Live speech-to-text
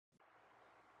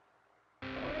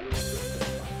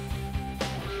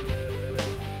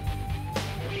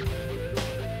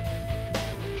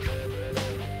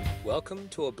Welcome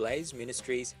to Ablaze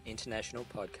Ministries International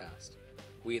Podcast.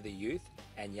 We are the youth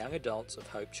and young adults of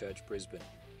Hope Church Brisbane.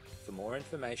 For more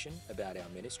information about our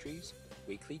ministries,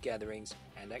 weekly gatherings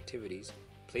and activities,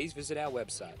 please visit our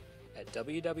website at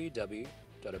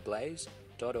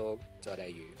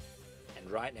www.ablaze.org.au. And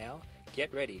right now,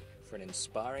 get ready for an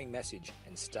inspiring message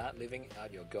and start living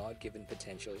out your God-given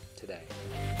potential today.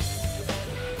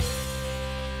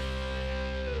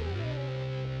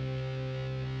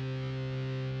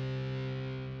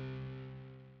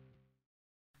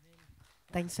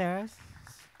 Thanks, Sarah.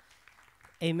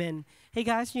 Amen. Hey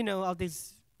guys, you know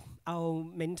our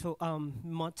mental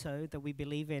motto that we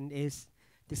believe in is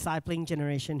discipling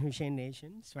generation who change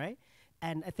nations, right?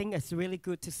 And I think it's really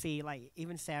good to see, like,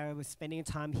 even Sarah was spending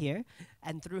time here,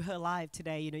 and through her life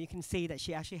today, you can see that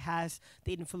she actually has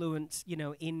the influence,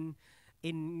 in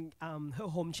her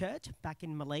home church back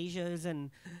in Malaysia,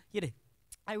 and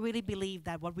I really believe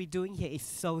that what we're doing here is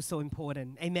so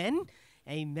important. Amen.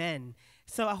 Amen.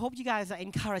 So I hope you guys are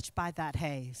encouraged by that,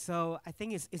 hey. So I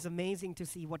think it's amazing to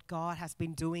see what God has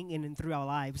been doing in and through our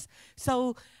lives.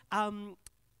 So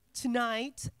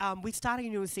tonight, we're starting a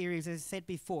new series, as I said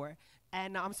before.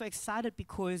 And I'm so excited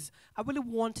because I really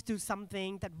want to do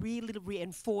something that really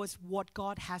reinforce what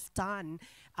God has done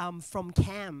from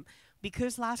camp.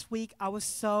 Because last week, I was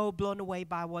so blown away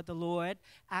by what the Lord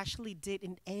actually did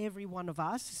in every one of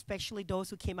us, especially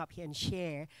those who came up here and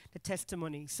share the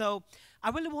testimony. So I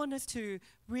really want us to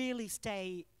really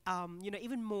stay,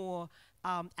 even more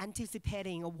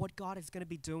anticipating of what God is going to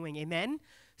be doing. Amen?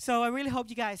 So I really hope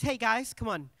you guys, hey guys, come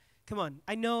on.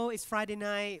 I know it's Friday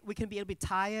night. We can be a little bit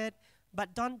tired.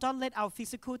 But don't let our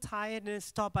physical tiredness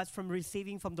stop us from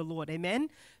receiving from the Lord. Amen?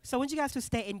 So I want you guys to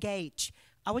stay engaged.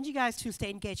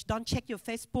 Don't check your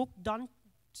Facebook. Don't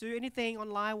do anything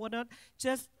online, whatnot.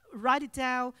 Just write it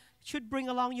down. Should bring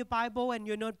along your Bible and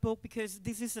your notebook, because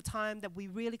this is the time that we're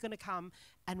really going to come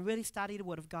and really study the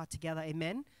Word of God together.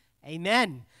 Amen?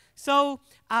 Amen. So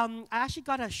I actually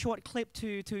got a short clip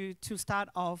to start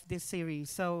off this series.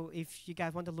 So if you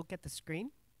guys want to look at the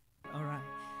screen. All right.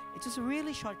 It's just a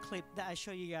really short clip that I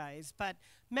show you guys. But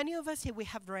many of us here, we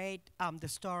have read the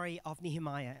story of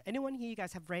Nehemiah. Anyone here, you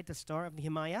guys have read the story of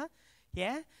Nehemiah?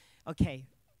 Yeah? Okay.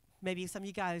 Maybe some of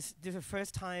you guys, this is the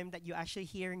first time that you're actually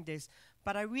hearing this.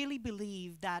 But I really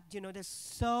believe that, there's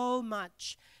so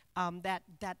much that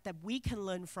we can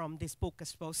learn from this book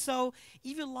as well. So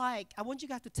if you like, I want you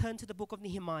guys to turn to the book of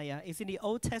Nehemiah. It's in the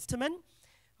Old Testament.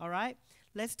 All right?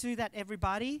 Let's do that,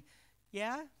 everybody.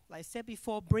 Yeah, like I said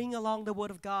before, bring along the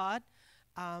Word of God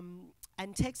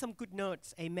and take some good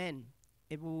notes. Amen.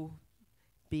 It will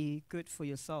be good for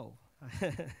your soul.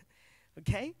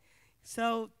 Okay?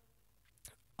 So,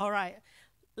 all right.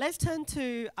 Let's turn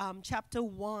to chapter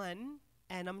 1,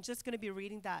 and I'm just going to be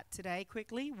reading that today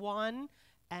quickly. 1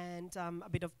 and a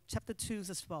bit of chapter 2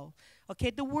 as well.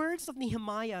 Okay, the words of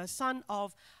Nehemiah, son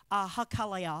of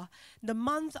Hakaliah, the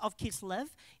month of Kislev,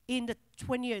 in the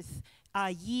 20th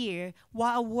year,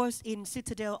 while I was in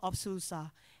citadel of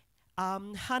Susa,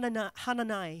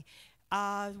 Hanani,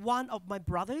 one of my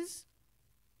brothers,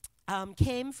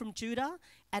 came from Judah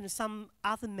and some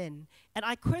other men. And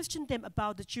I questioned them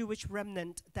about the Jewish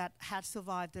remnant that had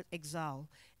survived the exile,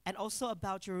 and also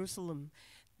about Jerusalem.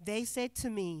 They said to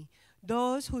me,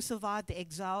 those who survived the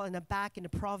exile and are back in the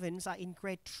province are in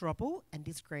great trouble and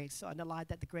disgrace. So underline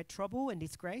that, the great trouble and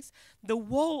disgrace. The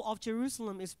wall of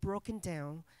Jerusalem is broken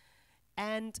down,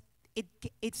 and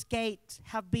its gates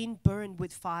have been burned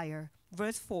with fire.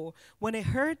 Verse 4, when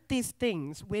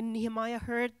Nehemiah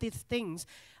heard these things,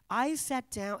 I sat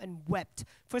down and wept.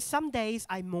 For some days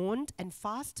I mourned and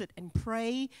fasted and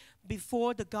prayed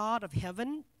before the God of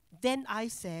heaven. Then I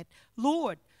said,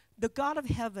 Lord, the God of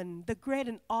heaven, the great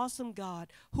and awesome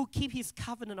God, who keep his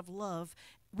covenant of love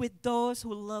with those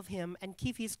who love him and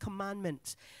keep his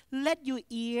commandments, let your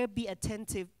ear be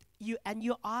attentive, and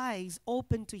your eyes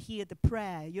open to hear the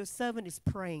prayer your servant is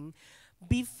praying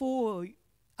before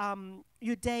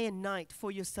you day and night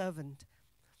for your servant.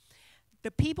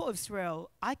 The people of Israel,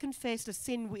 I confess the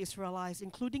sin we Israelites,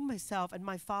 including myself and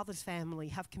my father's family,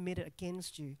 have committed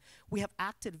against you. We have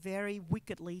acted very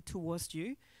wickedly towards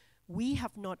you. We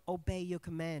have not obeyed your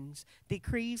commands,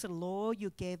 decrees and law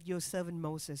you gave your servant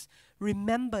Moses.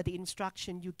 Remember the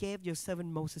instruction you gave your servant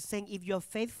Moses, saying, if you're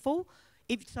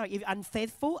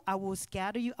unfaithful, I will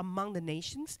scatter you among the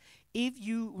nations. If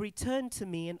you return to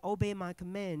me and obey my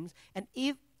commands, and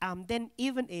then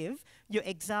even if your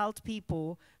exiled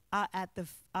people are at the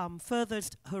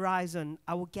furthest horizon,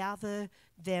 I will gather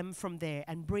them from there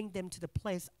and bring them to the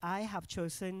place I have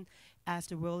chosen as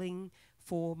the dwelling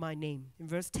for my name. In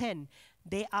verse 10,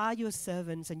 They are your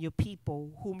servants and your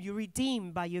people, whom you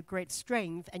redeem by your great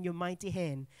strength and your mighty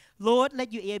hand. Lord,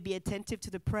 let your ear be attentive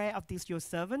to the prayer of this your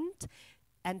servant,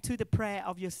 and to the prayer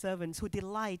of your servants who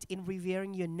delight in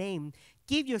revering your name.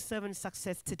 Give your servants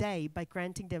success today by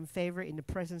granting them favor in the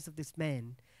presence of this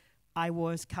man. I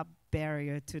was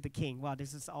cupbearer to the king. Wow,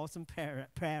 this is awesome prayer,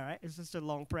 right? It's just a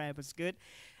long prayer, but it's good.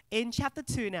 In chapter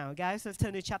 2 now, guys, let's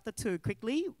turn to chapter 2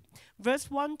 quickly.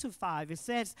 Verse 1 to 5, it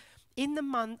says, in the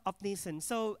month of Nisan.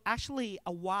 So actually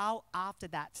a while after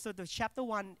that. So the chapter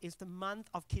 1 is the month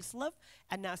of Kislev,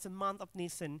 and now it's the month of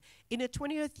Nisan. In the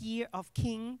 20th year of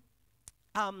King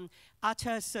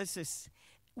Artaxerxes,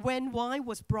 when wine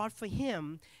was brought for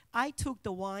him, I took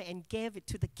the wine and gave it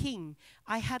to the king.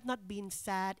 I had not been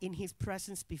sad in his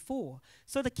presence before.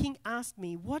 So the king asked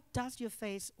me, why does your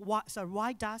face look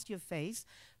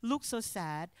so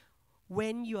sad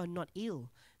when you are not ill?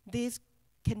 This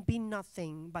can be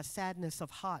nothing but sadness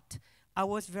of heart. I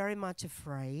was very much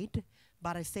afraid,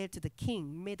 but I said to the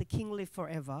king, may the king live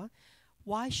forever.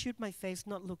 Why should my face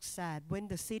not look sad when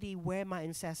the city where my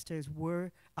ancestors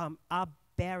are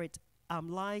buried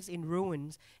lies in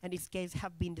ruins, and its gates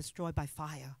have been destroyed by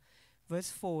fire? Verse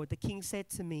 4, the king said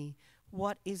to me,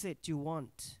 what is it you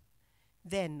want?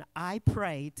 Then I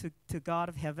prayed to God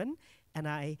of heaven, and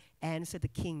I answered the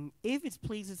king, if it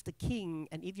pleases the king,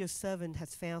 and if your servant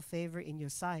has found favor in your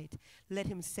sight, let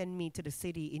him send me to the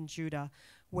city in Judah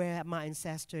where my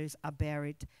ancestors are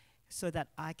buried, so that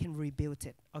I can rebuild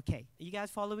it. Okay, are you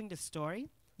guys following the story?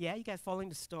 Yeah, you guys following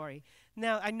the story?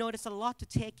 Now, I know there's a lot to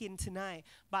take in tonight,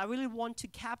 but I really want to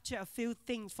capture a few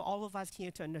things for all of us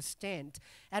here to understand.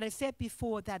 And I said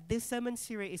before that this sermon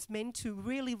series is meant to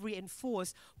really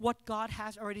reinforce what God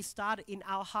has already started in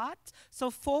our hearts.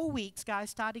 So 4 weeks, guys,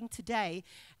 starting today,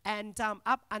 and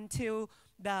up until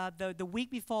the week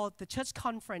before the church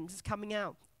conference is coming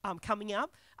up,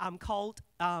 called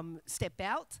Step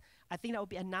Out. I think that will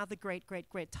be another great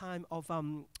time of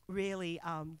really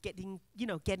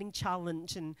getting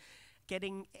challenged and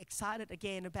getting excited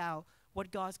again about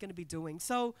what God's going to be doing.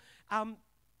 So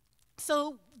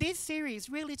this series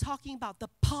really talking about the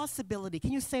possibility.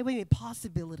 Can you say with me,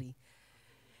 possibility?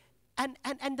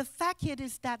 And the fact here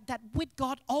is that with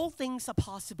God, all things are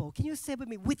possible. Can you say with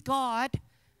me, with God,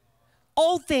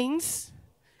 all things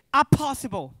are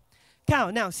possible?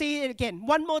 Now, say it again.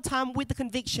 One more time with the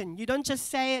conviction. You don't just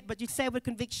say it, but you say it with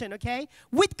conviction, okay?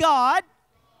 With God,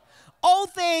 all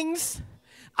things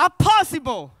are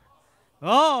possible.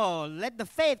 Oh, let the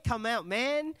faith come out,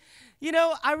 man. You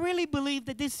know, I really believe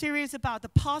that this series is about the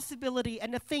possibility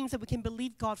and the things that we can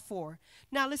believe God for.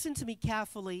 Now, listen to me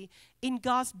carefully. In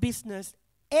God's business,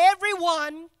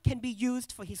 everyone can be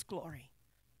used for His glory.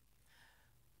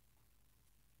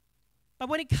 But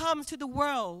when it comes to the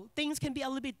world, things can be a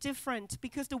little bit different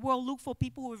because the world looks for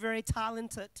people who are very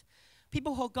talented,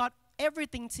 people who got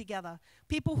everything together,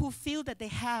 people who feel that they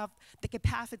have the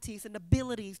capacities and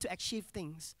abilities to achieve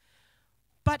things.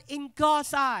 But in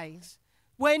God's eyes,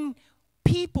 when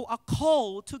people are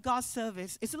called to God's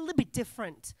service, it's a little bit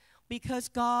different because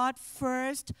God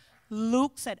first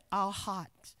looks at our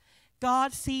heart.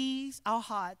 God sees our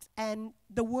hearts, and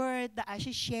the word that I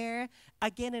should share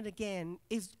again and again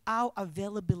is our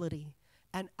availability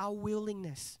and our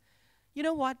willingness. You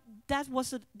know what? That's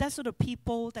sort of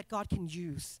people that God can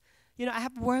use. You know, I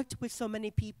have worked with so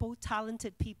many people,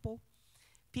 talented people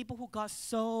who got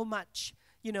so much,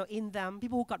 in them,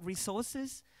 people who got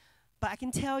resources. But I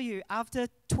can tell you, after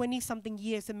 20-something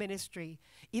years of ministry,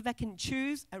 if I can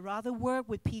choose, I'd rather work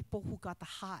with people who got the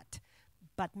heart,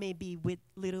 but maybe with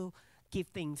little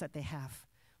giftings that they have.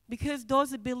 Because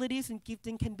those abilities and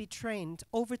gifting can be trained.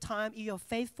 Over time, if you're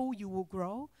faithful, you will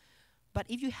grow. But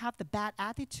if you have the bad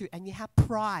attitude and you have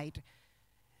pride,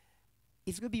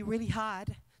 it's going to be really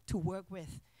hard to work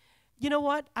with. You know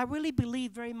what? I really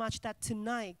believe very much that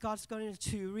tonight God's going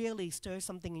to really stir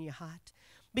something in your heart.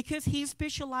 Because He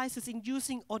specializes in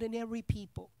using ordinary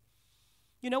people.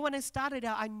 You know, when I started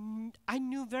out, I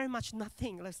knew very much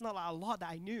nothing. There's not a lot that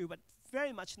I knew, but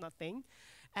very much nothing.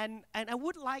 And I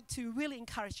would like to really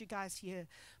encourage you guys here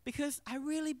because I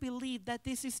really believe that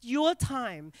this is your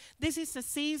time. This is a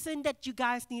season that you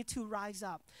guys need to rise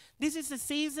up. This is a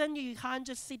season you can't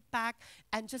just sit back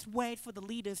and just wait for the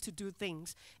leaders to do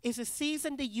things. It's a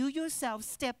season that you yourself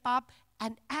step up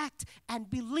and act and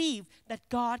believe that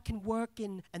God can work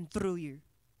in and through you.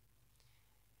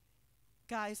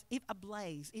 Guys, if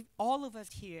Ablaze, if all of us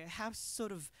here have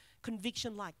sort of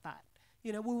conviction like that,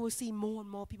 we will see more and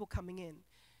more people coming in.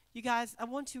 You guys, I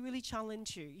want to really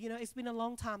challenge you. It's been a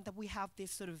long time that we have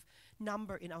this sort of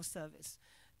number in our service.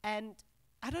 And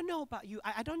I don't know about you.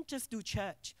 I don't just do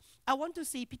church. I want to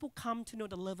see people come to know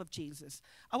the love of Jesus.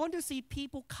 I want to see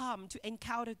people come to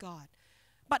encounter God.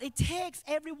 But it takes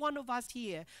every one of us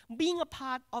here being a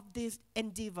part of this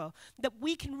endeavor that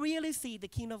we can really see the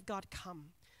kingdom of God come.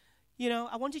 You know,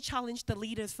 I want to challenge the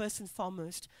leaders first and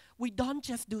foremost. We don't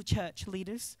just do church,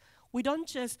 leaders. We don't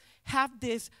just have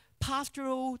this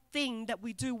pastoral thing that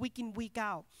we do week in, week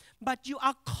out. But you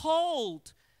are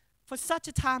called for such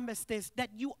a time as this, that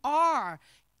you are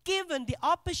given the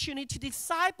opportunity to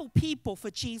disciple people for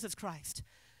Jesus Christ.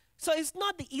 So it's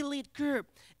not the elite group.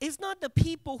 It's not the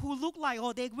people who look like,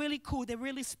 oh, they're really cool, they're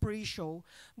really spiritual.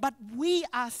 But we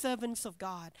are servants of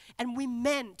God, and we're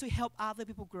meant to help other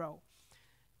people grow.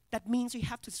 That means you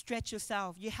have to stretch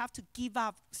yourself. You have to give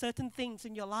up certain things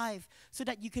in your life so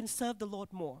that you can serve the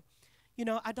Lord more. You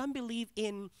know, I don't believe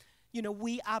in,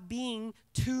 we are being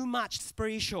too much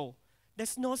spiritual.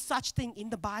 There's no such thing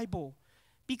in the Bible.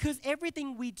 Because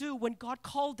everything we do, when God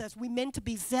called us, we're meant to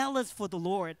be zealous for the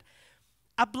Lord.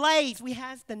 Ablaze, we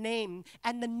have the name,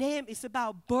 and the name is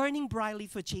about burning brightly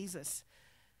for Jesus.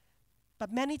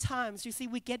 But many times, you see,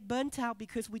 we get burnt out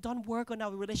because we don't work on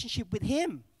our relationship with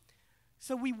Him.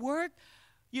 So we work,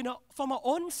 from our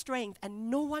own strength,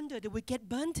 and no wonder that we get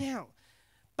burnt out.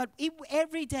 But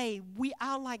every day, we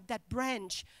are like that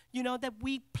branch, that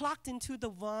we plucked into the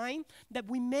vine, that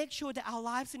we make sure that our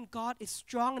lives in God is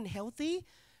strong and healthy.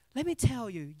 Let me tell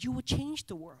you, you will change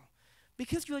the world.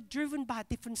 Because you're driven by a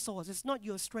different source. It's not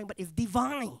your strength, but it's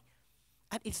divine.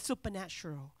 And it's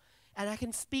supernatural. And I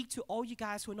can speak to all you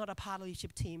guys who are not a part of the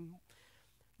leadership team.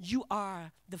 You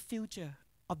are the future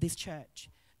of this church.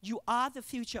 You are the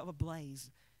future of Ablaze.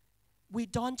 We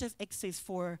don't just exist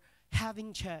for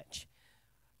having church.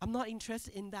 I'm not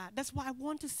interested in that. That's why I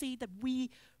want to see that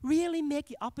we really make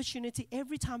the opportunity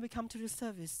every time we come to the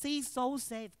service. See souls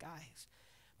saved, guys.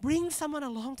 Bring someone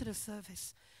along to the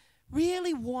service.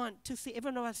 Really want to see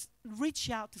everyone of us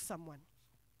reach out to someone.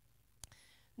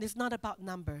 It's not about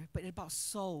number, but it's about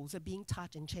souls that are being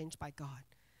touched and changed by God.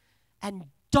 And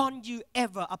don't you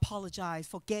ever apologize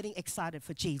for getting excited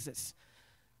for Jesus.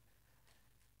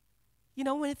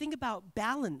 When I think about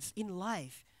balance in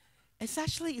life,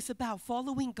 it's about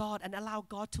following God and allow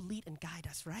God to lead and guide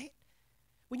us, right?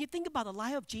 When you think about the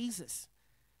life of Jesus,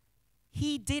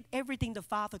 He did everything the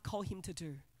Father called Him to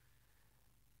do.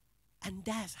 And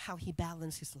that's how He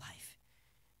balanced His life.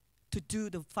 To do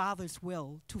the Father's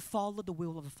will, to follow the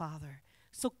will of the Father.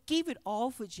 So give it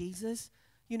all for Jesus.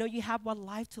 You have one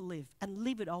life to live, and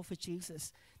live it all for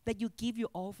Jesus. That you give you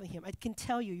all for Him. I can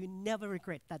tell you, you never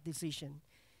regret that decision.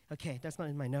 Okay, that's not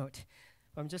in my note.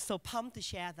 I'm just so pumped to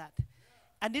share that.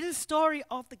 And this is a story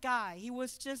of the guy. He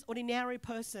was just an ordinary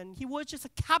person. He was just a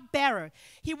cupbearer.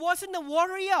 He wasn't a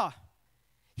warrior.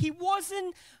 He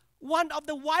wasn't one of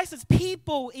the wisest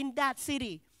people in that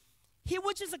city. He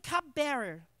was just a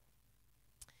cupbearer.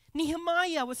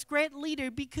 Nehemiah was a great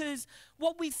leader because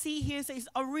what we see here is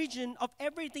origin of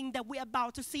everything that we're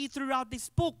about to see throughout this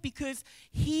book, because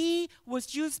he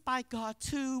was used by God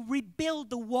to rebuild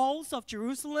the walls of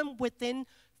Jerusalem within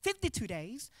 52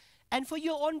 days. And for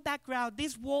your own background,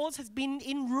 these walls has been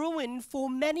in ruin for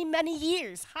many, many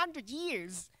years, 100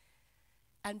 years.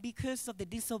 And because of the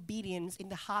disobedience in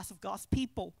the hearts of God's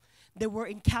people, they were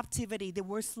in captivity, they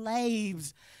were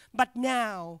slaves. But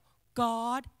now,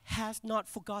 God has not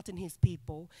forgotten His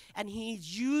people, and He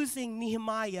is using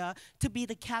Nehemiah to be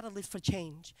the catalyst for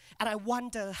change. And I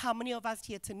wonder how many of us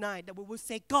here tonight that we will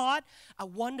say, God, I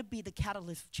want to be the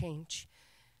catalyst for change.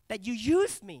 That you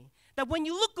use me. That when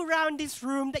you look around this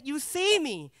room, that you see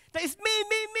me. That it's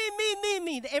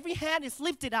me. That every hand is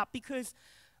lifted up because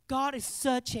God is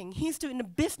searching. He's doing the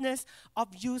business of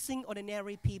using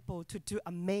ordinary people to do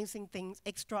amazing things,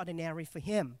 extraordinary for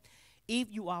Him, if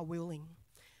you are willing.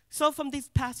 So from this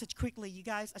passage, quickly, you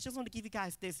guys, I just want to give you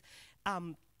guys this,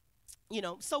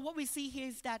 so what we see here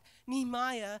is that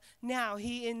Nehemiah, now,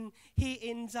 he in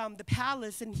the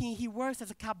palace, and he works as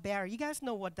a cupbearer. You guys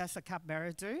know what does a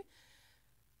cupbearer do?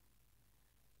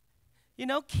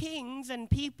 Kings and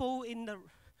people in the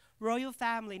royal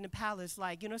family in the palace,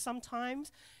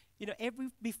 sometimes,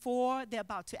 before they're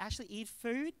about to actually eat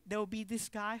food, there will be this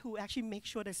guy who actually makes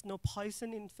sure there's no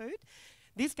poison in food.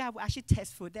 This guy will actually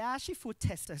test food. They're actually food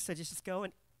testers, so just go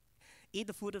and eat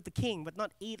the food of the king, but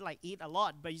not eat a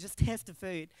lot, but you just test the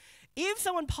food. If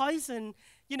someone poisoned,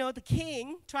 the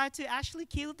king, tried to actually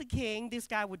kill the king, this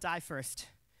guy would die first.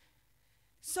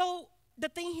 So the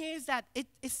thing here is that it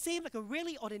seemed like a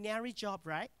really ordinary job,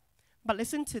 right? But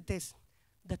listen to this.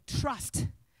 The trust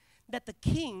that the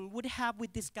king would have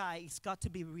with this guy has got to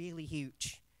be really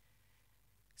huge.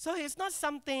 So it's not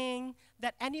something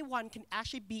that anyone can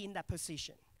actually be in that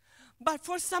position. But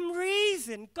for some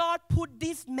reason, God put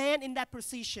this man in that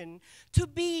position to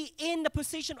be in the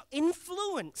position of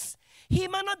influence. He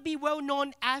might not be well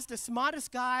known as the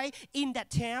smartest guy in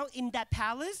that town, in that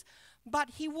palace,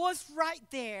 but he was right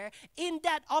there in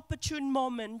that opportune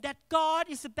moment that God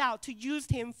is about to use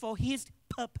him for his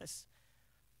purpose.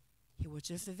 He was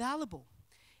just available.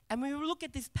 And when we look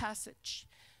at this passage,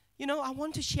 I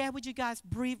want to share with you guys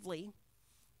briefly.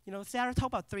 Sarah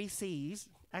talked about 3 C's.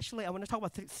 Actually, I want to talk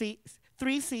about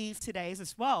 3 C's today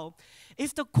as well.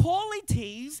 It's the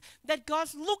qualities that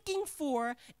God's looking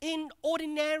for in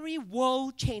ordinary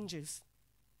world changes.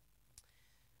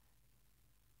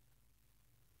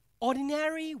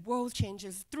 Ordinary world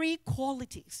changes, 3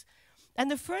 qualities.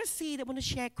 And the first C that I want to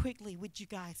share quickly with you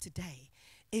guys today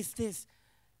is this: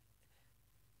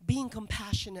 being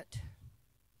compassionate.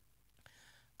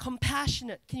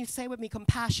 Compassionate. Can you say with me,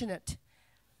 compassionate?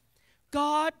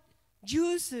 God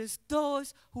uses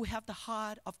those who have the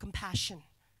heart of compassion.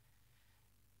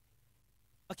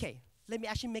 Okay, let me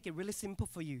actually make it really simple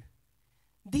for you.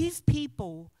 These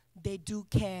people, they do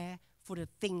care for the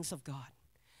things of God.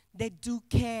 They do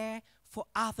care for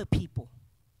other people.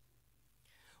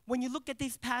 When you look at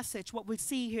this passage, what we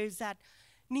see here is that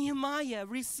Nehemiah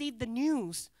received the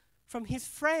news from his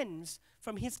friends,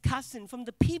 from his cousin, from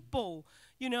the people,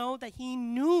 that he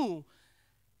knew.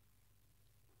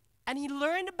 And he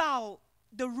learned about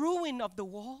the ruin of the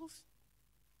walls.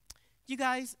 You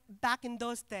guys, back in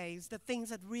those days, the things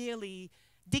that really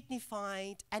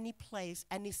dignified any place,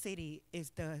 any city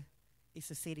is a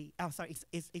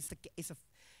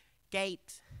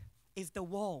gate, is the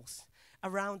walls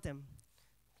around them.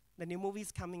 The new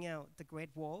movie's coming out, The Great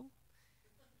Wall.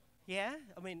 Yeah,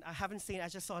 I haven't seen it. I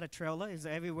just saw the trailer. It's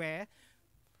everywhere.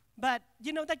 But,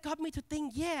 that got me to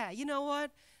think, you know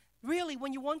what? Really,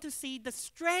 when you want to see the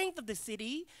strength of the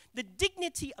city, the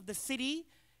dignity of the city,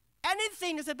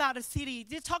 anything is about a city.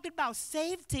 They're talking about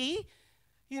safety,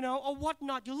 or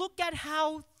whatnot. You look at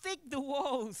how thick the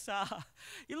walls are.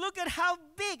 You look at how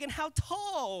big and how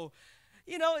tall.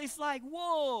 It's like,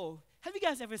 whoa. Have you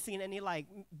guys ever seen any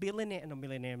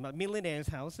millionaires'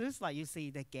 houses? Like you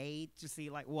see the gate, you see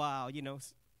like, wow,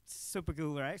 super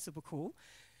cool, right? Super cool.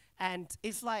 And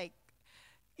it's like,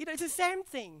 it's the same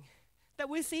thing that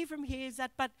we see from here is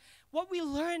that, but what we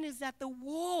learn is that the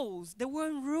walls, they were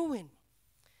in ruin.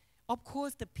 Of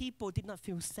course, the people did not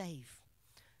feel safe.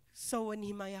 So when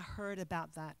Nehemiah heard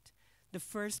about that, the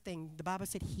first thing, the Bible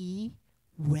said he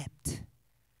wept.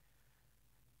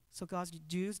 So God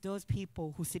used those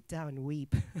people who sit down and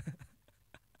weep.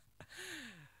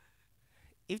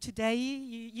 If today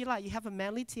you have a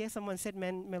manly tear, someone said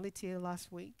manly tear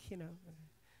last week,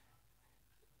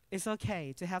 it's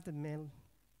okay to have the man.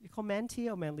 You call man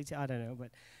tear or manly tear? I don't know, but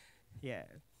yeah.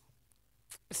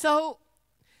 So,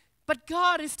 but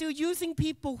God is still using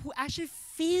people who actually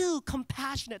feel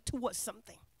compassionate towards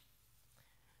something.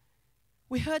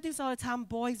 We heard this all the time,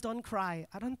 boys don't cry.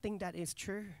 I don't think that is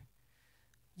true.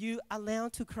 You are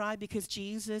allowed to cry because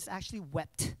Jesus actually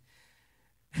wept.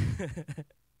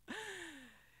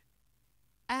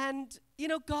 And,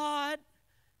 God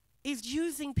is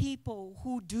using people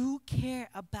who do care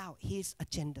about his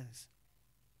agendas.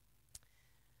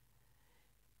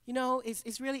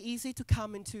 It's really easy to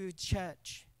come into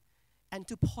church and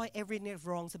to point every net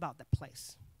wrongs about that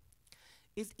place.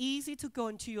 It's easy to go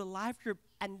into your life group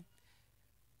and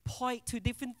point to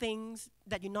different things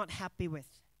that you're not happy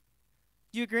with.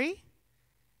 Do you agree?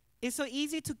 It's so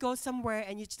easy to go somewhere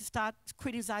and you just start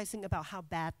criticizing about how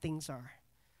bad things are.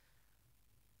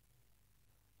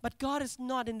 But God is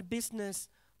not in the business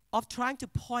of trying to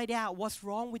point out what's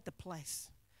wrong with the place.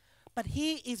 But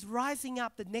he is rising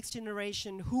up the next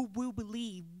generation who will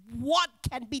believe what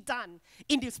can be done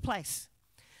in this place.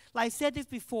 Like I said this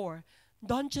before,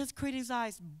 don't just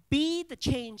criticize. Be the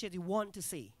change that you want to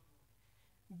see.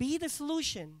 Be the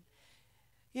solution.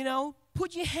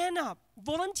 Put your hand up.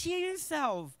 Volunteer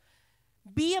yourself.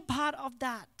 Be a part of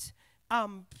that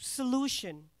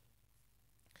solution.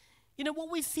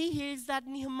 What we see here is that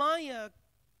Nehemiah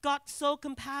got so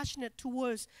compassionate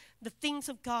towards the things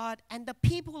of God and the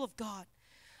people of God.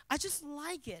 I just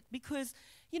like it because,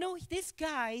 this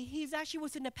guy, he actually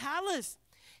was in the palace.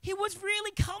 He was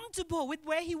really comfortable with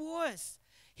where he was.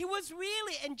 He was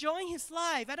really enjoying his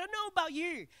life. I don't know about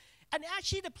you. And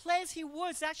actually the place he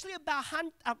was actually about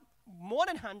more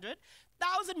than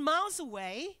 100,000 miles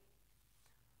away.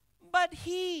 But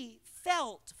he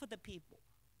felt for the people.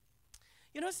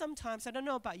 Sometimes, I don't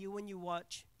know about you, when you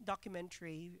watch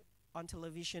documentary on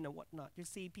television or whatnot, you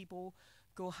see people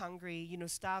go hungry,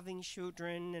 starving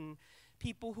children and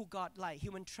people who got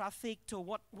human trafficked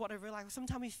or whatever.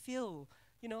 Sometimes we feel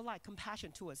like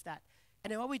compassion towards that.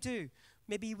 And then what we do,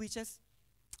 maybe we just,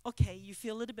 okay, you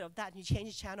feel a little bit of that and you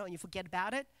change the channel and you forget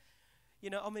about it.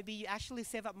 Or maybe you actually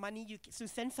save up money, you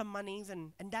send some monies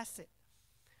and that's it.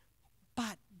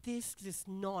 But this is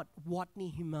not what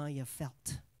Nehemiah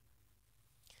felt.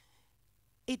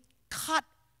 It cut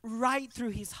right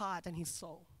through his heart and his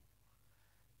soul.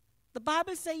 The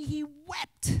Bible says he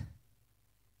wept.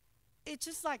 It's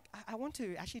just like, I want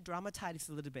to actually dramatize this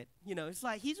a little bit. It's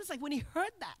like, he's just like, when he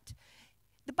heard that,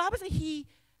 the Bible says he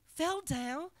fell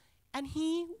down and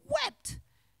he wept.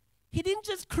 He didn't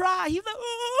just cry. He was like,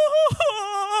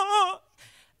 oh.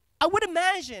 I would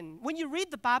imagine when you read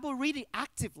the Bible, read it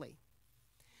actively.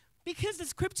 Because the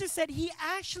scripture said he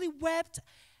actually wept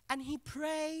and he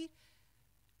prayed.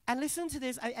 And listen to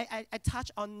this. I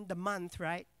touch on the month,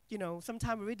 right?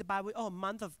 Sometimes we read the Bible,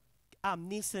 month of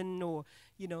Nisan or,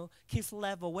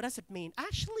 Kislev. What does it mean?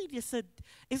 Actually,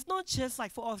 it's not just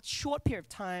like for a short period of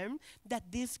time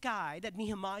that this guy, that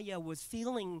Nehemiah was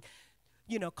feeling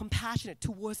compassionate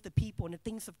towards the people and the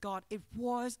things of God. It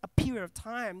was a period of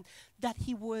time that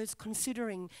he was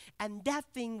considering, and that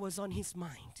thing was on his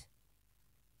mind.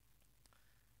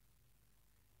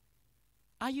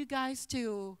 Are you guys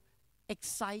still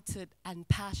excited and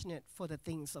passionate for the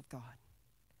things of God?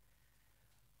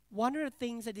 One of the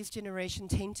things that this generation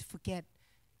tend to forget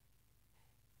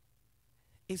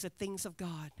is the things of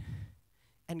God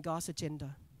and God's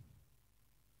agenda.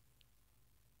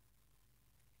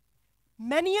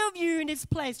 Many of you in this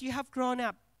place, you have grown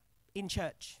up in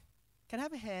church. Can I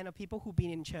have a hand of people who've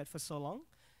been in church for so long?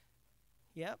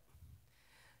 Yep.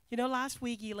 Last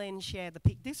week Elaine shared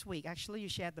this week actually you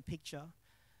shared the picture,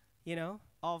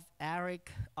 of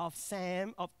Eric, of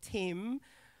Sam, of Tim,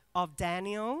 of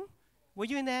Daniel. Were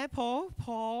you in there,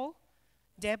 Paul,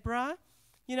 Deborah?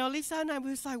 Lisa and I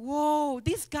was like, whoa,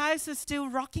 these guys are still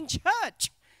rocking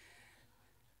church.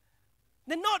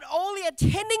 They're not only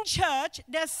attending church,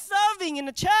 they're serving in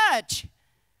the church.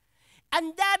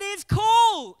 And that is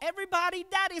cool. Everybody,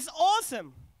 that is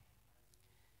awesome.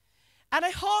 And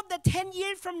I hope that 10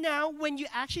 years from now, when you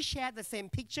actually share the same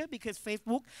picture, because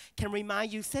Facebook can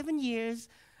remind you 7 years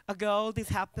ago this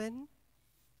happened,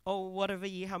 or whatever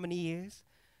year, how many years.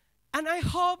 And I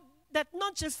hope that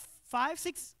not just 5,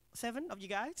 6, 7 of you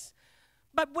guys,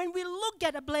 but when we look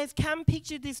at a Ablaze camp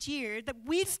picture this year, that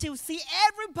we still see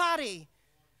everybody,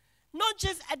 not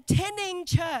just attending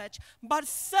church, but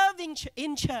serving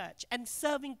in church and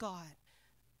serving God.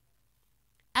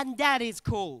 And that is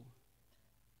cool.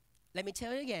 Let me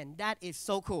tell you again, that is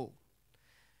so cool.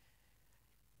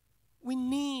 We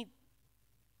need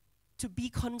to be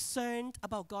concerned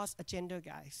about God's agenda,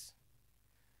 guys.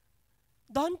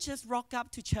 Don't just rock up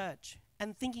to church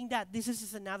and thinking that this is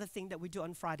just another thing that we do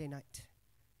on Friday night.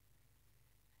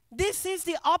 This is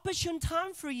the opportune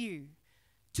time for you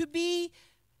to be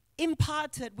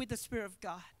imparted with the Spirit of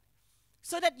God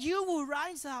so that you will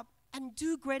rise up and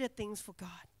do greater things for God.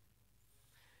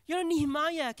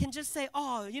 Nehemiah can just say,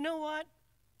 oh, you know what?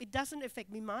 It doesn't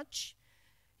affect me much.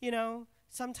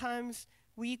 Sometimes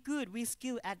we're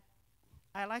skilled at,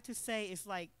 I like to say it's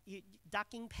like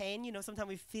ducking pain. Sometimes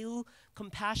we feel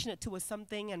compassionate towards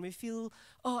something and we feel,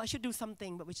 oh, I should do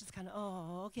something, but we just kind of,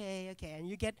 oh, okay. And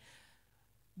you get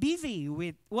busy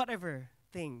with whatever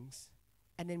things.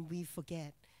 And then we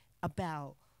forget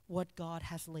about what God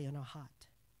has laid on our heart.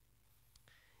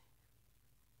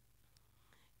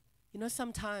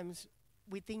 Sometimes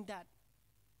we think that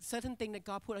certain thing that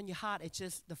God put on your heart is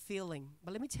just the feeling.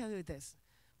 But let me tell you this.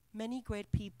 Many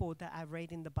great people that I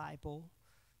read in the Bible,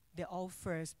 they all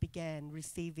first began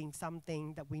receiving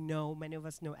something that we know, many of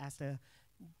us know as the,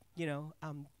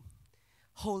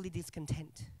 holy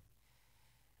discontent.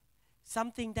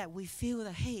 Something that we feel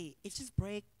that, hey, it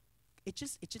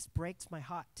just breaks my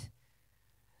heart.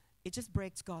 It just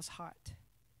breaks God's heart.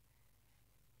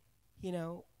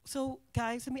 So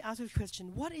guys, let me ask you a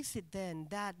question. What is it then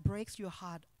that breaks your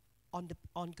heart on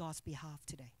God's behalf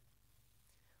today?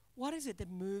 What is it that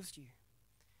moves you?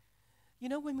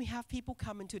 When we have people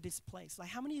come into this place, like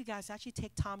how many of you guys actually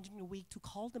take time during the week to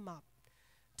call them up,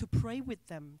 to pray with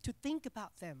them, to think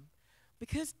about them?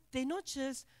 Because they're not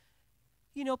just,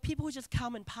 people who just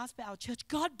come and pass by our church.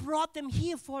 God brought them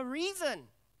here for a reason.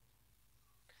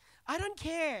 I don't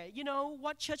care,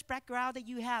 what church background that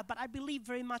you have, but I believe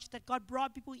very much that God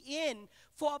brought people in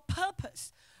for a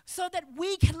purpose so that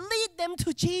we can lead them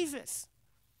to Jesus.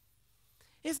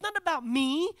 It's not about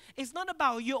me. It's not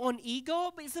about your own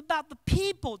ego, but it's about the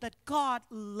people that God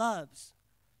loves.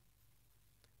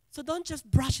 So don't just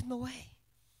brush them away.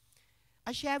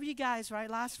 I shared with you guys, right,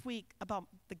 last week about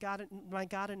my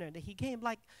gardener that he came.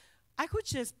 Like, I could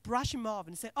just brush him off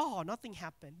and say, oh, nothing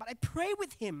happened. But I prayed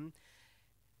with him,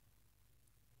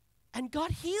 and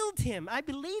God healed him. I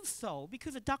believe so,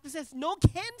 because the doctor says, no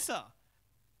cancer.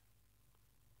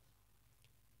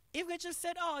 If I just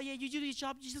said, oh, yeah, you do your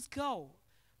job, you just go,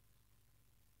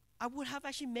 I would have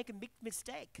actually made a big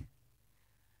mistake.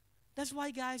 That's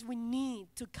why, guys, we need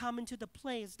to come into the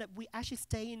place that we actually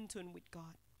stay in tune with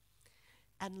God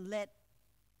and let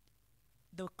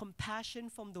the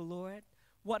compassion from the Lord,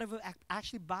 whatever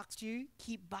actually bugs you,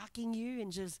 keep bugging you,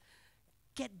 and just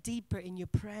get deeper in your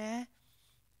prayer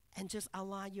and just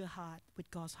align your heart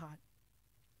with God's heart.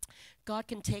 God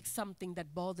can take something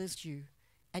that bothers you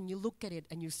and you look at it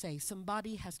and you say,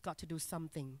 somebody has got to do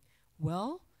something.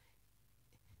 Well,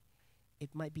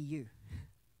 it might be you.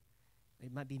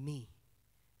 It might be me.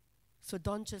 So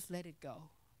don't just let it go.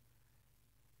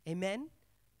 Amen?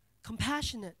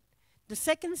 Compassionate. The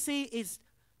second C is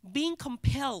being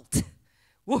compelled.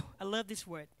 Whoa, I love this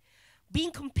word.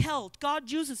 Being compelled.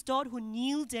 God uses those who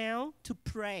kneel down to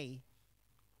pray.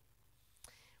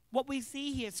 What we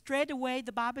see here, straight away,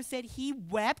 the Bible said he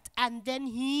wept and then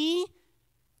he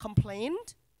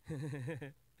complained.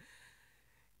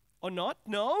 Or not?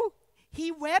 No.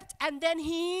 He wept and then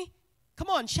he, come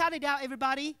on, shout it out,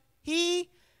 everybody. He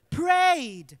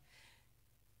prayed.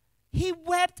 He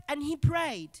wept and he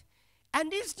prayed.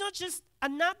 And it's not just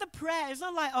another prayer. It's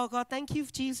not like, oh God, thank you,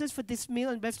 Jesus, for this meal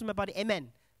and bless my body. Amen.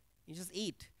 You just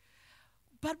eat.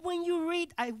 But when you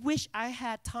read, I wish I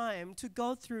had time to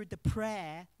go through the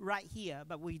prayer right here,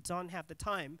 but we don't have the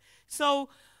time. So,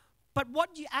 but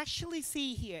what you actually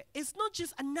see here is not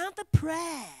just another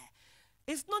prayer.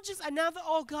 It's not just another,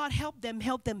 oh God, help them,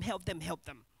 help them, help them, help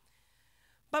them.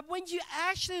 But when you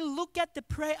actually look at the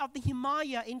prayer of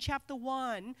Nehemiah in chapter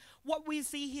 1, what we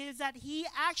see here is that he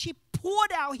actually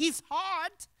poured out his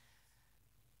heart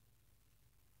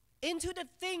into the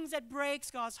things that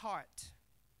breaks God's heart.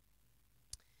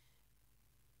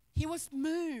 He was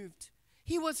moved.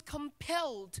 He was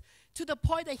compelled to the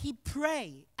point that he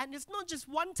prayed. And it's not just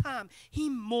one time. He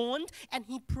mourned and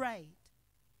he prayed.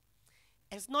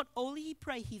 It's not only he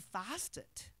prayed, he fasted.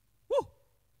 Woo!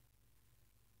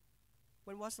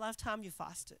 When was the last time you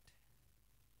fasted?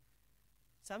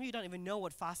 Some of you don't even know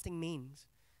what fasting means.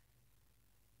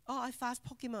 Oh, I fast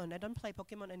Pokemon. I don't play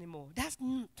Pokemon anymore.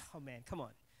 Oh man, come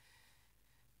on.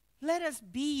 Let us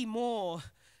be more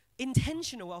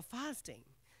intentional of fasting.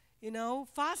 You know,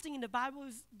 fasting in the Bible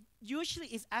usually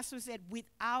is associated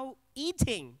without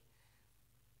eating.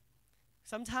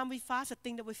 Sometimes we fast a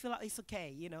thing that we feel like it's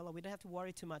okay. You know, like we don't have to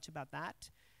worry too much about that.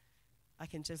 I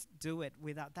can just do it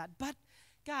without that. But,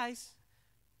 guys,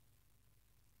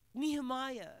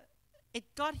 Nehemiah, it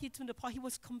got him to the point he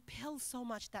was compelled so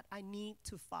much that I need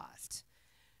to fast.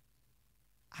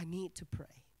 I need to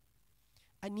pray.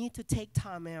 I need to take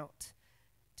time out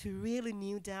to really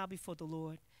kneel down before the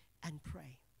Lord and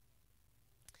pray.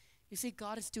 You see,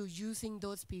 God is still using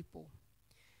those people.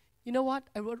 You know what?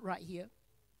 I wrote right here.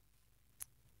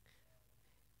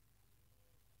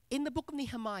 In the book of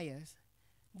Nehemiah,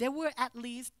 there were at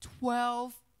least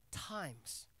 12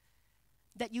 times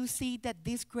that you see that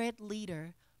this great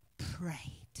leader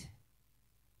prayed.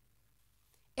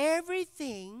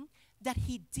 Everything that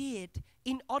he did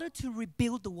in order to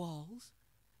rebuild the walls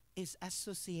is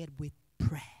associated with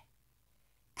prayer.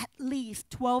 At least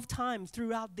 12 times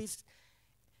throughout this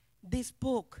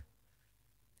book.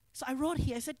 So I wrote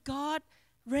here, I said, God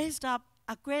raised up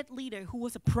a great leader who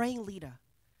was a praying leader.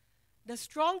 The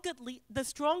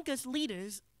strongest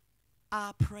leaders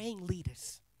are praying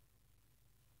leaders.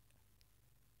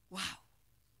 Wow.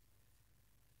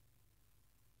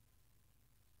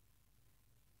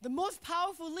 The most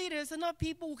powerful leaders are not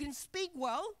people who can speak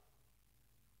well.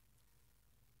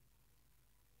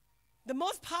 The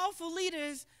most powerful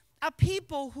leaders are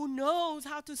people who knows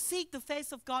how to seek the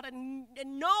face of God and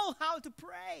know how to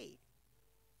pray.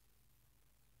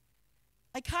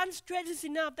 I can't stress this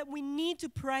enough that we need to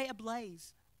pray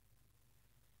ablaze.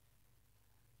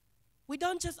 We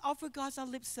don't just offer God's our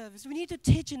lip service. We need to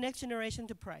teach the next generation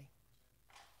to pray.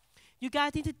 You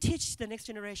guys need to teach the next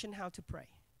generation how to pray.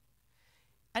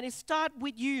 And it starts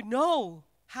with you know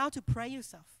how to pray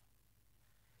yourself.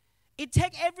 It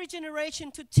takes every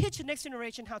generation to teach the next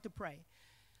generation how to pray.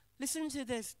 Listen to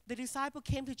this. The disciple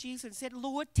came to Jesus and said,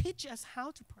 Lord, teach us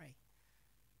how to pray.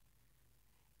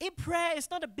 If prayer is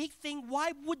not a big thing,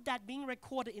 why would that be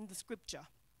recorded in the scripture?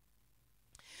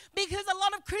 Because a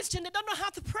lot of Christians, they don't know how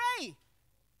to pray.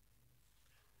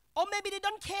 Or maybe they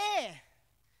don't care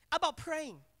about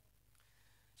praying.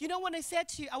 You know, when I said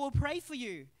to you, I will pray for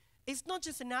you, it's not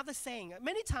just another saying.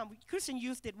 Many times Christians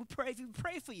use it, we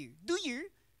pray for you. Do you?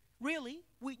 Really?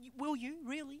 Will you?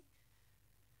 Really?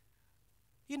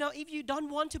 If you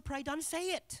don't want to pray, don't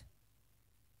say it,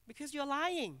 because you're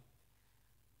lying.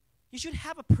 You should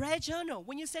have a prayer journal.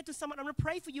 When you say to someone, I'm going to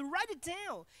pray for you, write it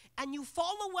down, and you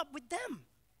follow up with them.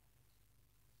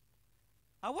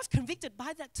 I was convicted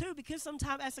by that too, because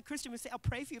sometimes as a Christian we say, I'll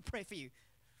pray for you.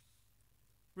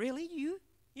 Really? You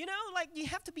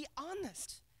have to be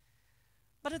honest.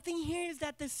 But the thing here is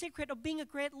that the secret of being a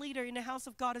great leader in the house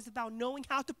of God is about knowing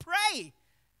how to pray.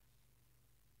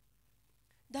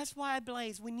 That's why,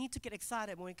 Ablaze, we need to get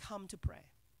excited when we come to pray.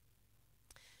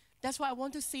 That's why I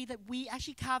want to see that we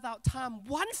actually carve out time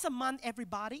once a month,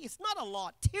 everybody. It's not a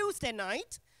lot. Tuesday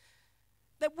night,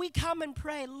 that we come and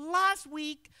pray. Last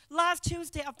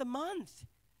Tuesday of the month,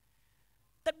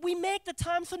 that we make the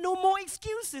time so no more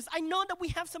excuses. I know that we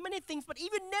have so many things, but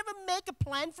if you never make a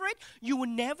plan for it, you will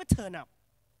never turn up.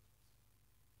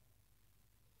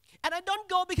 And I don't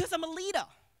go because I'm a leader.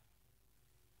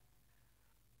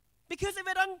 Because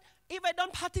if I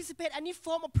don't participate in any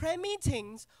form of prayer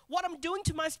meetings, what I'm doing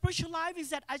to my spiritual life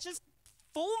is that I just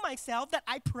fool myself that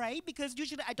I pray, because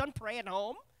usually I don't pray at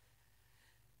home.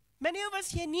 Many of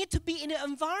us here need to be in an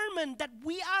environment that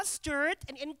we are stirred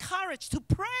and encouraged to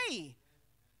pray.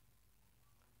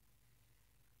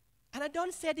 And I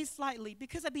don't say this lightly,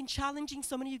 because I've been challenging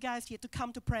so many of you guys here to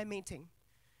come to prayer meeting.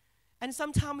 And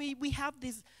sometimes we have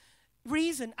this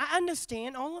reason. I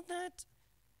understand all of that.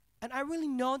 And I really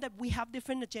know that we have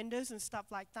different agendas and stuff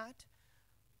like that.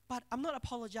 But I'm not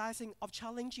apologizing of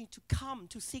challenging to come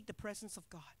to seek the presence of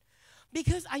God.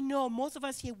 Because I know most of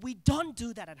us here, we don't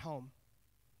do that at home.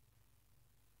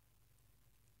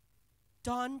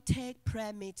 Don't take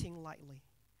prayer meeting lightly.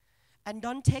 And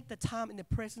don't take the time in the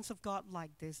presence of God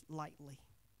like this lightly.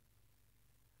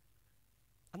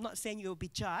 I'm not saying you'll be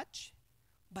judged,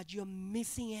 but you're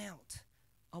missing out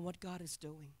on what God is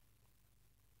doing.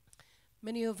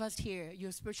 Many of us here,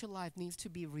 your spiritual life needs to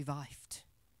be revived.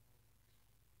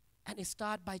 And it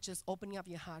starts by just opening up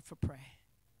your heart for prayer.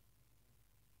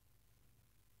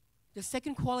 The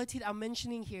second quality that I'm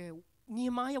mentioning here,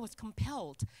 Nehemiah was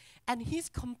compelled. And his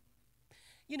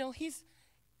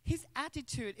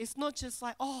attitude is not just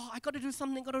like, I got to do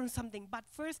something. But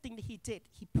first thing that he did,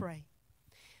 he prayed.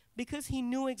 Because he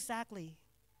knew exactly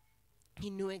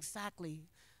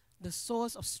the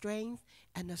source of strength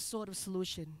and the sort of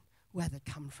solution where they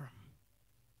come from.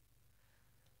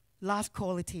 Last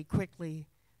quality, quickly,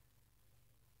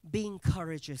 being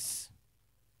courageous.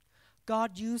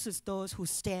 God uses those who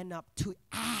stand up to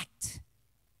act.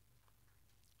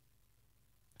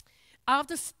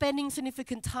 After spending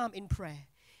significant time in prayer,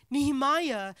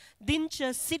 Nehemiah didn't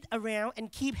just sit around and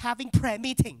keep having prayer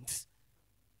meetings.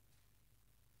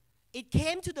 It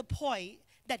came to the point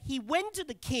that he went to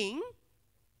the king.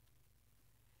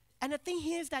 And the thing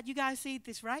here is that you guys see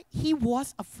this, right? He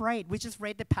was afraid. We just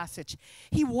read the passage.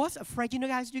 He was afraid. You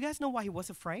guys know why he was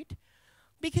afraid?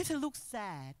 Because he looked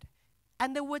sad.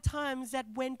 And there were times that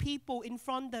when people in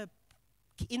front of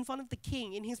the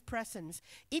king, in his presence,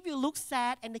 if you look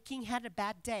sad and the king had a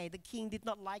bad day, the king did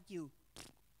not like you.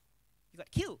 You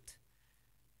got killed.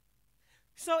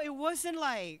 So it wasn't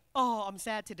like, I'm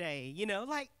sad today.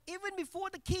 Like even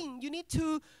before the king, you need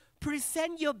to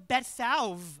present your best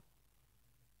self.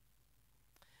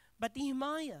 But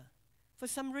Nehemiah, for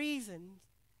some reason,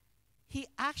 he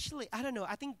actually, I don't know,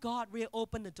 I think God really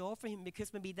opened the door for him,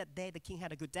 because maybe that day the king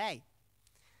had a good day.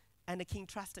 And the king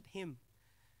trusted him.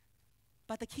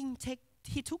 But the king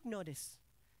took notice.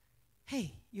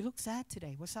 Hey, you look sad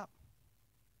today. What's up?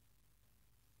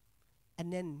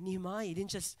 And then Nehemiah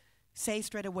didn't just say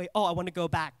straight away, I want to go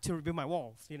back to rebuild my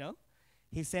walls,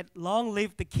 He said, long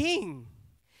live the king.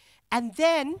 And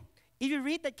then, if you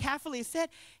read that carefully, it said,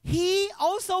 he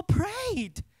also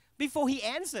prayed before he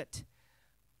answered.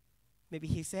 Maybe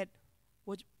he said,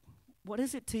 what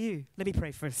is it to you? Let me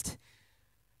pray first.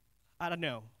 I don't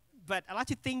know. But I like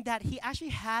to think that he actually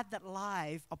had that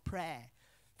life of prayer,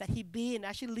 that he been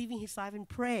actually living his life in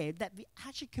prayer, that we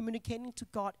actually communicating to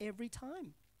God every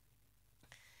time.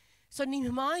 So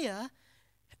Nehemiah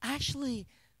actually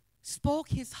spoke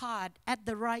his heart at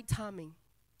the right timing.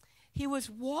 He was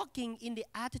walking in the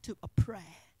attitude of prayer.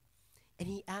 And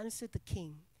he answered the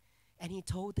king. And he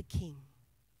told the king.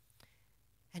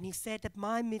 And he said that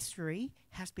my mystery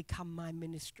has become my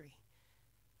ministry.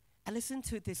 And listen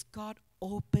to this. God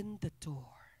opened the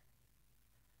door.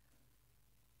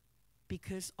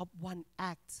 Because of one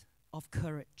act of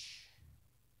courage.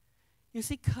 You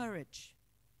see, courage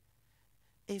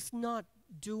is not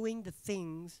doing the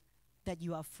things that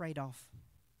you are afraid of.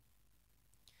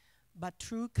 But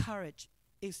true courage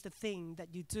is the thing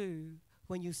that you do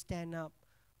when you stand up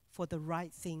for the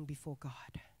right thing before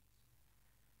God.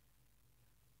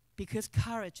 Because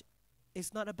courage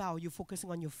is not about you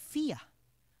focusing on your fear,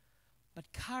 but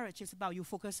courage is about you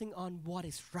focusing on what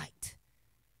is right.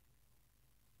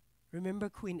 Remember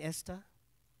Queen Esther?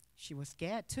 She was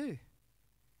scared too.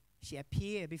 She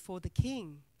appeared before the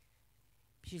king.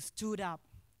 She stood up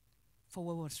for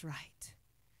what was right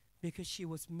because she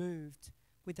was moved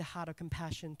with the heart of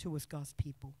compassion towards God's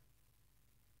people.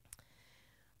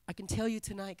 I can tell you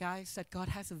tonight, guys, that God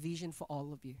has a vision for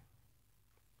all of you.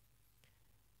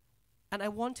 And I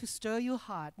want to stir your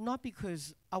heart, not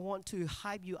because I want to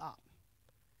hype you up.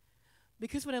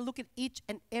 Because when I look at each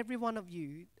and every one of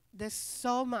you, there's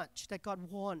so much that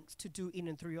God wants to do in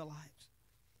and through your lives.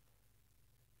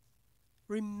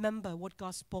 Remember what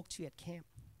God spoke to you at camp.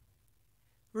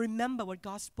 Remember what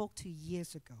God spoke to you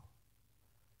years ago.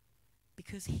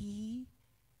 Because He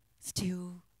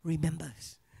still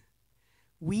remembers.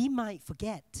 We might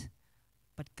forget,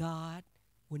 but God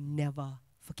will never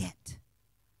forget.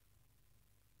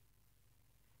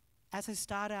 As I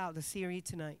start out the series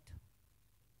tonight,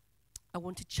 I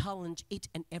want to challenge each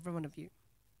and every one of you.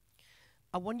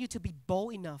 I want you to be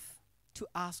bold enough to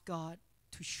ask God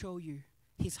to show you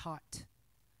His heart.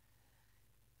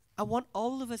 I want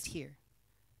all of us here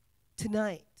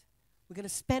tonight, we're going to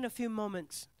spend a few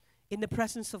moments in the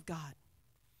presence of God.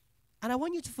 And I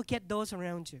want you to forget those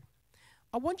around you.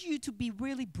 I want you to be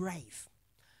really brave.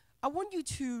 I want you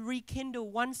to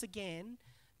rekindle once again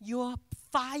your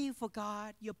fire for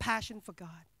God, your passion for God.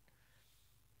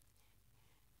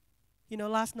 You know,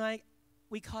 last night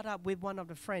we caught up with one of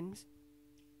the friends,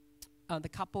 the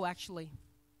couple actually.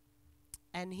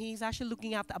 And he's actually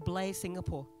looking after Ablaze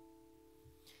Singapore.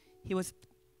 He was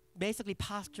basically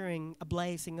pastoring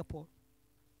Ablaze Singapore.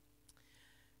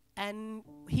 And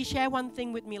he shared one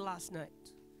thing with me last night.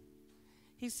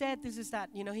 He said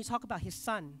he talked about his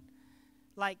son.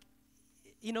 Like,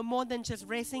 more than just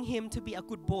raising him to be a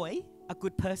good boy, a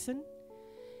good person,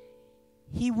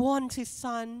 he wants his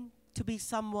son to be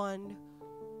someone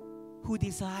who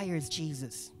desires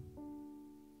Jesus.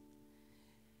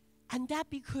 And that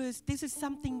because this is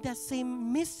something that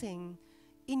seems missing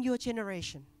in your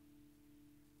generation.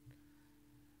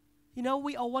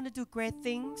 We all want to do great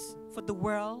things for the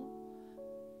world.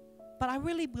 But I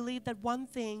really believe that one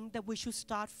thing that we should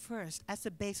start first as the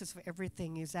basis for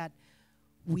everything is that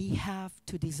we have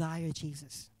to desire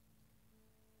Jesus.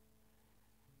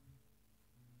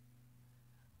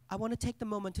 I want to take the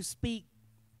moment to speak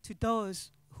to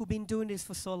those who've been doing this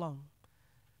for so long.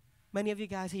 Many of you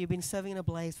guys here, you've been serving in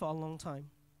Ablaze for a long time.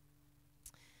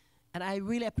 And I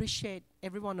really appreciate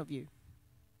every one of you.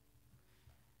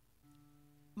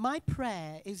 My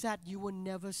prayer is that you will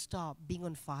never stop being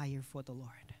on fire for the Lord.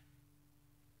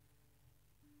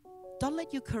 Don't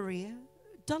let your career,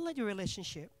 don't let your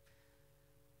relationship,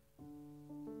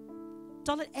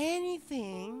 don't let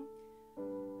anything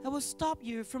that will stop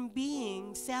you from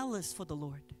being zealous for the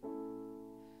Lord.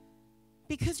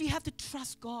 Because you have to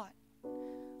trust God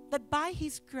that by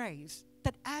His grace,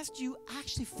 that as you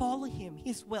actually follow Him,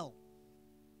 His will,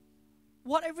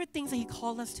 whatever things that He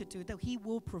called us to do, that He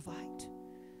will provide,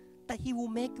 that He will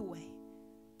make a way,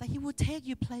 that He will take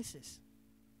you places.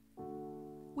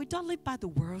 We don't live by the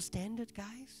world standard,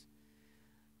 guys.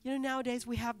 Nowadays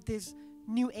we have these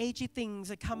new agey things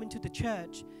that come into the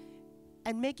church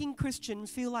and making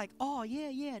Christians feel like, oh,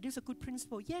 yeah, this is a good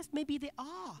principle. Yes, maybe they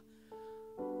are.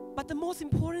 But the most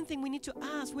important thing we need to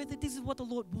ask whether this is what the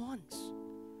Lord wants.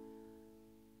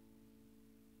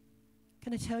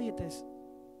 Can I tell you this?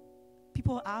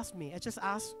 People ask me. I just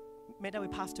met up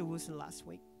with Pastor Wilson last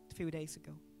week, a few days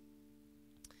ago.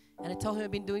 And I told him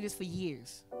I've been doing this for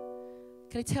years.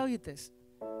 Can I tell you this?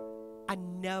 I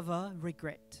never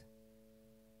regret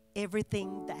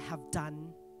everything that I have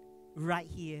done right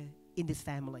here in this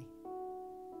family.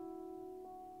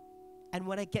 And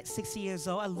when I get 60 years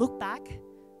old, I look back,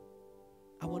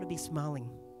 I want to be smiling.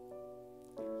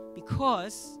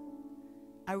 Because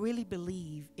I really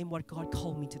believe in what God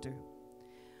called me to do.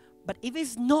 But if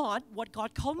it's not what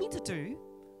God called me to do,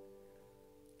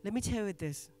 let me tell you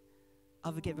this.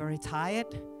 I will get very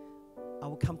tired. I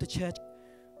will come to church,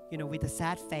 with a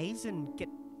sad face and get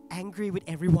angry with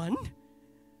everyone.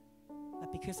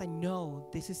 But because I know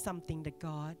this is something that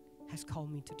God has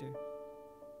called me to do.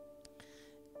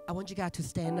 I want you guys to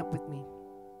stand up with me.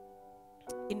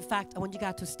 In fact, I want you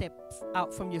guys to step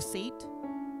out from your seat.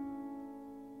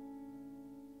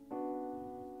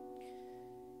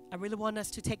 I really want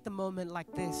us to take the moment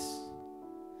like this,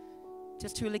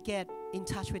 just to really get in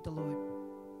touch with the Lord.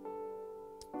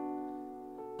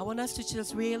 I want us to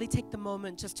just really take the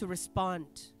moment just to respond.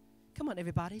 Come on,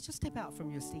 everybody, just step out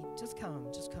from your seat. Just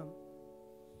come.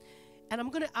 And I'm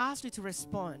going to ask you to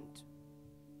respond.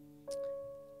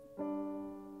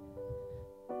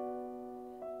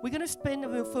 we're going to spend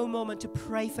a full moment to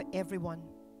pray for everyone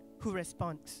who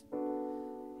responds.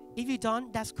 If you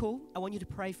don't, that's cool. I want you to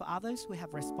pray for others who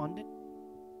have responded,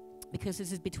 because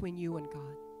this is between you and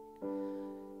God.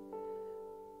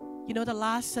 You know, the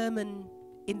last sermon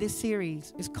in this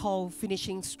series is called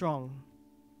Finishing Strong.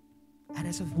 And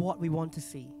this is what we want to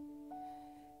see.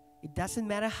 It doesn't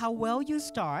matter how well you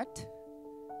start,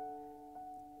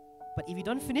 but if you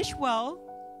don't finish well,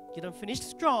 you don't finish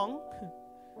strong,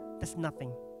 that's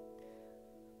nothing.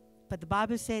 But the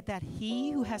Bible said that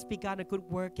he who has begun a good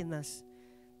work in us,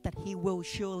 that he will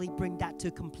surely bring that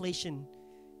to completion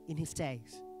in his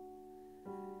days.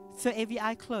 So every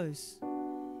eye closed,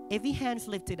 every hand's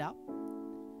lifted up.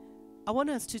 I want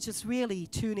us to just really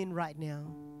tune in right now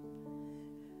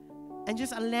and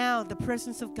just allow the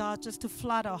presence of God just to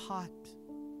flood our heart.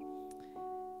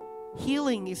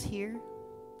 Healing is here.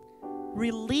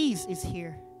 Release is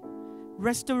here.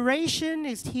 Restoration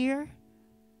is here.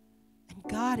 And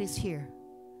God is here.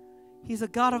 He's a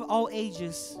God of all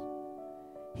ages.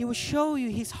 He will show you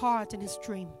his heart and his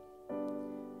dream.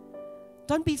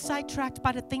 Don't be sidetracked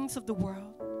by the things of the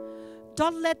world.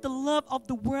 Don't let the love of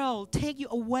the world take you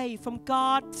away from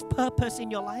God's purpose in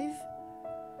your life.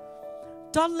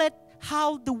 Don't let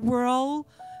how the world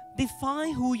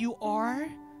define who you are,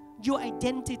 your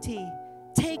identity,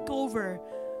 take over.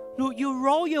 You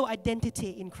roll your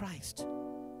identity in Christ.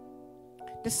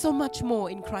 There's so much more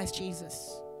in Christ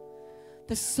Jesus.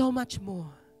 There's so much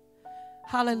more.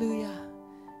 Hallelujah.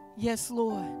 Yes,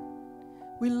 Lord.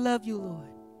 We love you, Lord.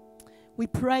 We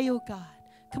pray, oh God.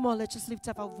 Come on, let's just lift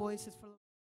up our voices for